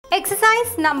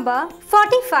Exercise number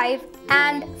 45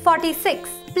 and 46.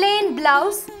 Plain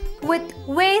blouse with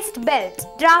waist belt.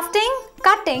 Drafting,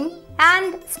 cutting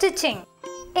and stitching.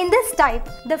 In this type,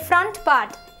 the front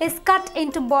part is cut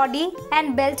into body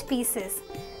and belt pieces.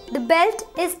 The belt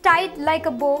is tied like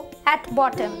a bow at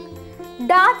bottom.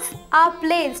 Darts are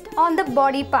placed on the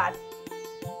body part.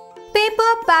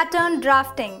 Paper pattern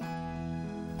drafting.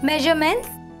 Measurements,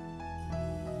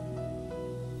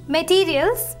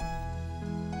 materials,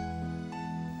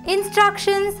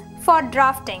 instructions for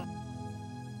drafting.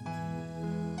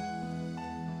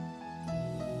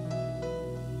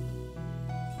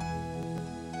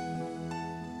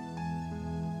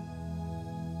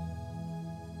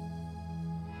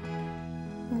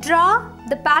 Draw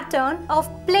the pattern of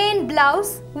plain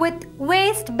blouse with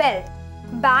waist belt,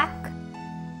 back,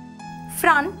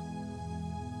 front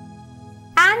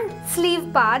and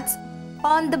sleeve parts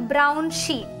on the brown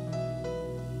sheet.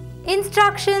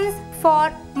 Instructions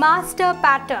for master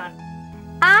pattern.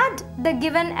 Add the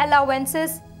given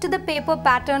allowances to the paper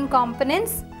pattern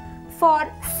components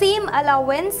for seam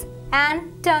allowance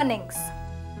and turnings.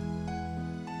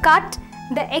 Cut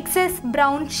the excess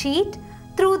brown sheet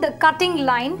through the cutting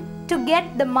line to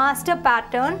get the master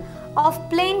pattern of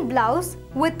plain blouse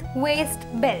with waist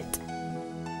belt.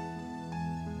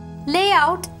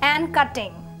 Layout and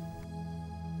cutting.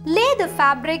 Lay the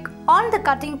fabric on the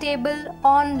cutting table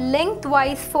on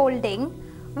lengthwise folding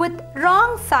with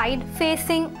wrong side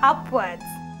facing upwards.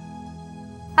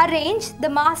 Arrange the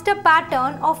master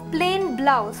pattern of plain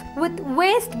blouse with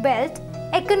waist belt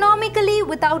economically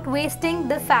without wasting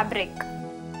the fabric.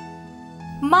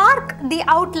 Mark the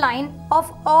outline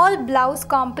of all blouse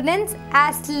components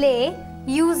as lay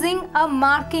using a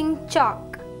marking chalk.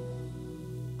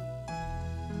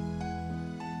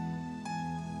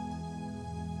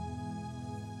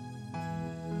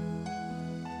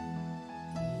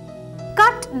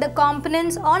 Cut the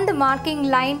components on the marking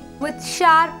line with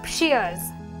sharp shears.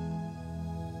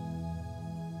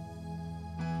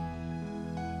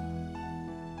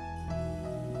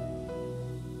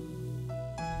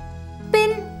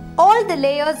 Pin all the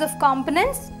layers of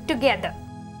components together.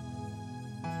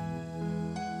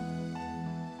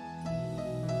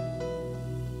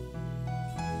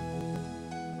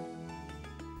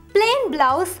 Plain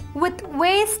blouse with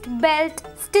waist belt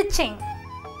stitching.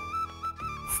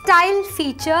 Style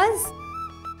features,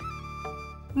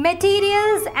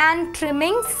 materials and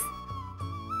trimmings.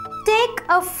 Take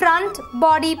a front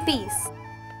body piece.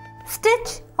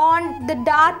 Stitch on the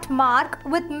dart mark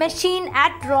with machine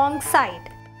at wrong side.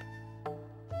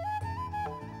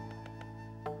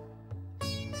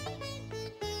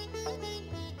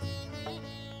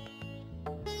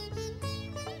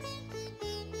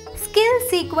 Skill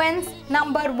sequence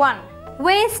number 1.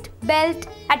 Waist belt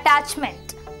attachment.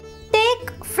 Take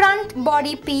front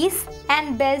body piece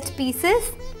and belt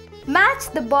pieces. Match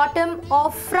the bottom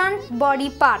of front body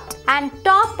part and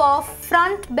top of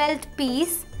front belt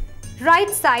piece right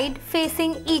side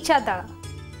facing each other.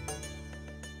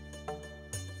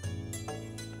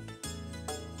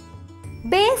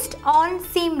 Based on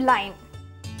seam line.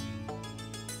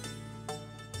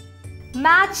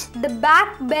 Match the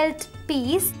back belt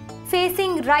piece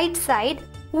facing right side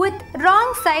with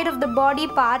wrong side of the body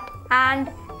part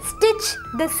and stitch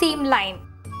the seam line.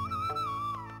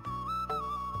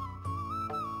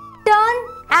 Turn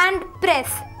and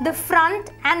press the front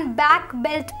and back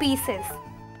belt pieces.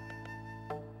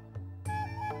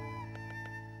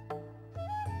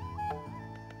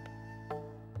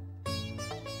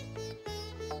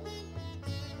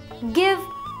 Give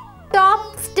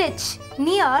top stitch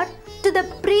near to the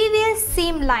previous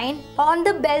seam line on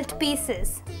the belt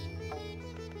pieces.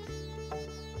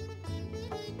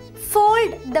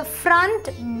 Fold the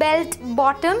front belt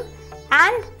bottom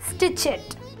and stitch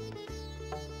it.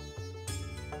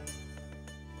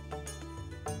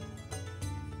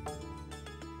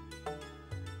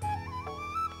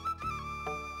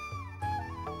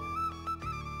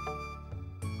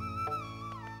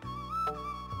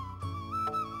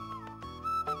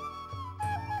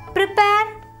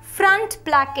 Prepare front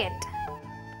placket.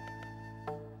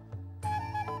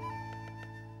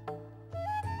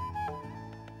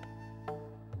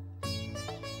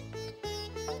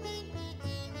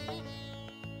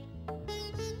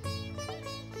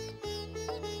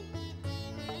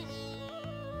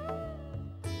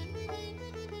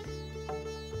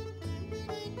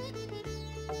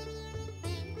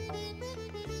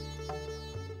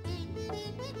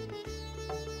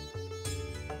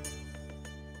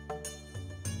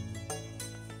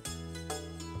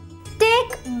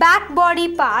 Back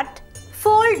body part,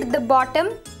 fold the bottom,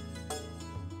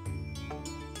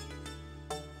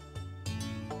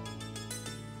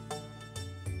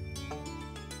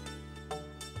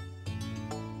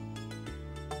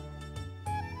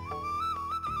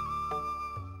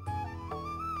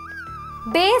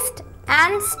 baste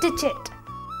and stitch it.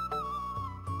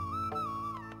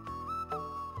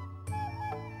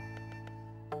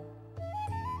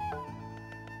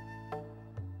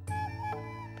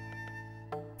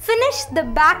 Finish the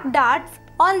back darts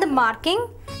on the marking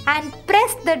and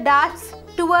press the darts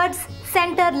towards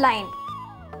center line.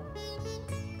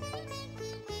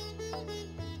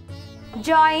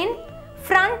 Join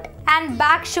front and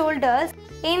back shoulders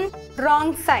in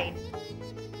wrong side.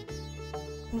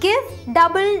 Give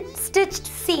double stitched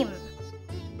seam.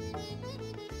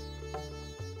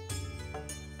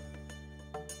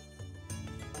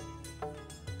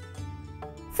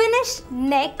 Finish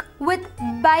neck with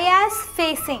bias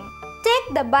facing.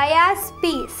 Take the bias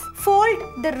piece,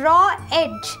 fold the raw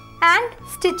edge and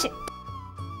stitch it.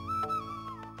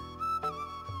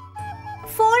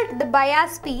 Fold the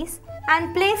bias piece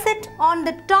and place it on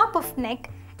the top of neck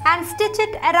and stitch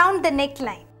it around the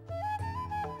neckline.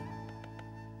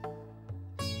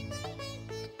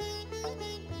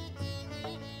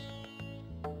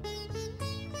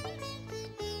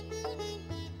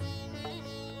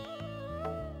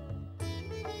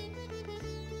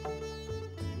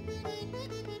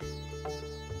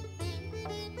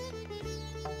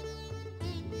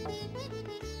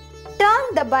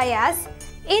 Turn the bias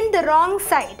in the wrong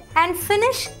side and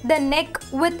finish the neck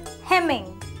with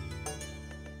hemming.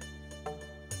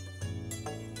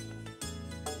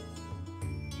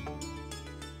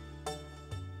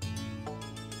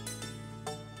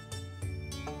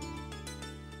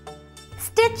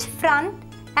 Stitch front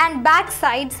and back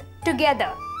sides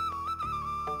together.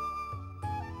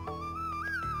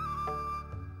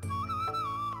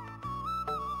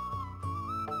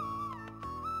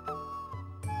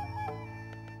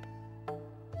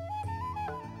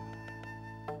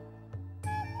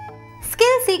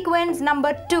 Skill sequence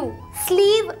number 2.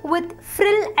 Sleeve with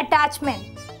frill attachment.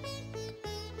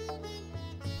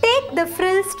 Take the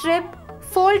frill strip,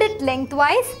 fold it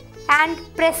lengthwise and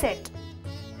press it.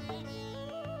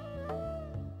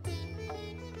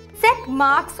 Set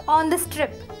marks on the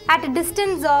strip at a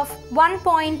distance of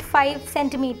 1.5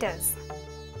 centimeters.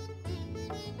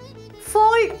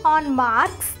 Fold on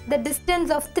marks the distance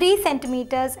of 3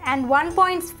 centimeters and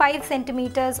 1.5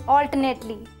 centimeters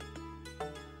alternately.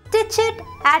 Stitch it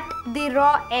at the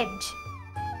raw edge.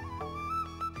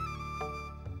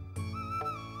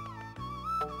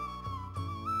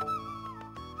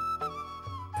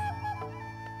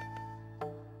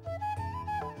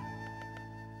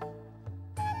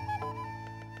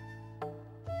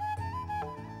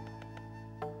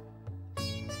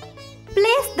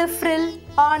 Place the frill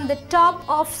on the top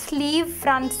of sleeve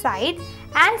front side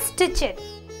and stitch it.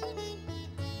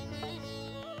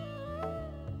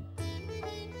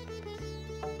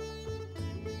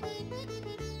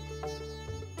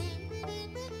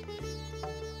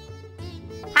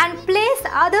 And place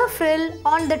other frill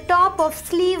on the top of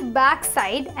sleeve back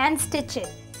side and stitch it.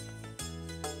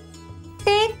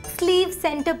 Take sleeve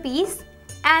centerpiece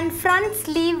and front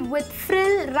sleeve with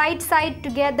frill right side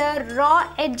together,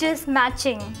 raw edges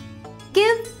matching.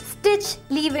 Give stitch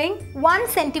leaving 1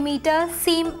 centimeter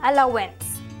seam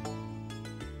allowance.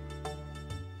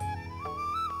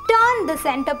 Turn the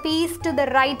centerpiece to the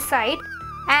right side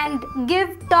and give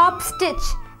top stitch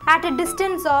at a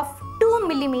distance of 2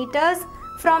 millimeters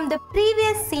from the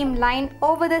previous seam line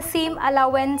over the seam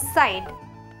allowance side.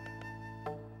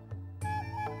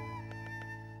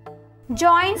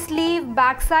 Join sleeve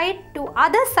backside to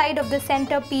other side of the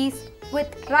centerpiece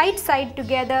with right side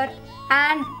together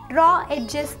and raw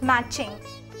edges matching.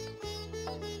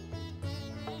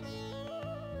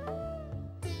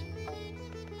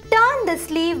 Turn the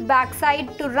sleeve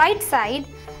backside to right side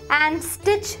and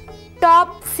stitch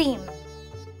top seam.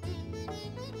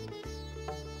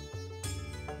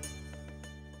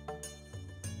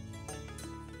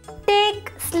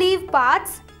 Take sleeve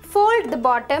parts, fold the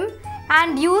bottom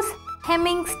and use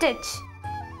hemming stitch.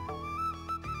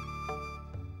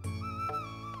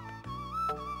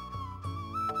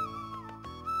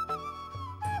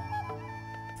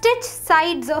 Stitch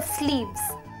sides of sleeves.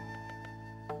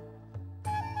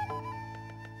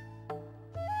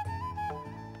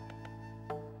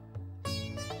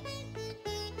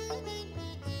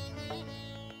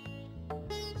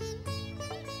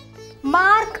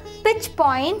 Mark pitch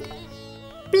point.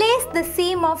 Place the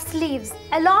seam of sleeves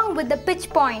along with the pitch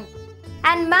point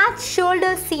and match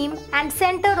shoulder seam and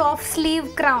center of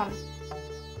sleeve crown.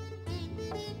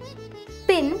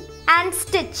 Pin and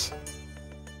stitch.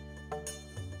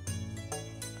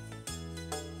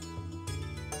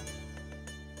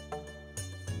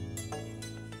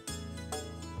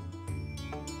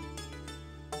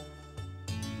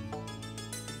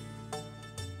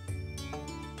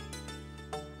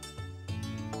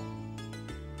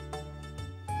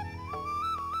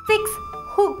 Fix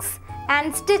hooks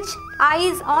and stitch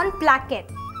eyes on placket.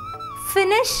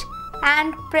 Finish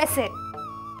and press it.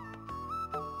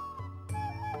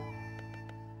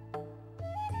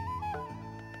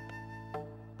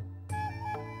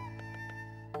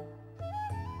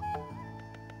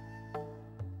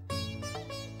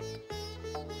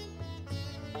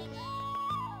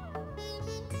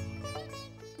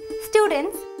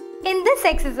 Students, in this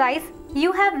exercise,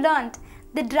 you have learnt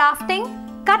the drafting,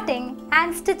 cutting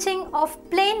and stitching of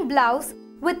plain blouse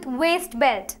with waist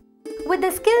belt, with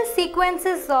the skill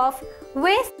sequences of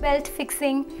waist belt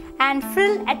fixing and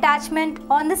frill attachment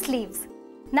on the sleeves.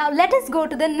 Now let us go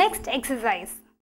to the next exercise.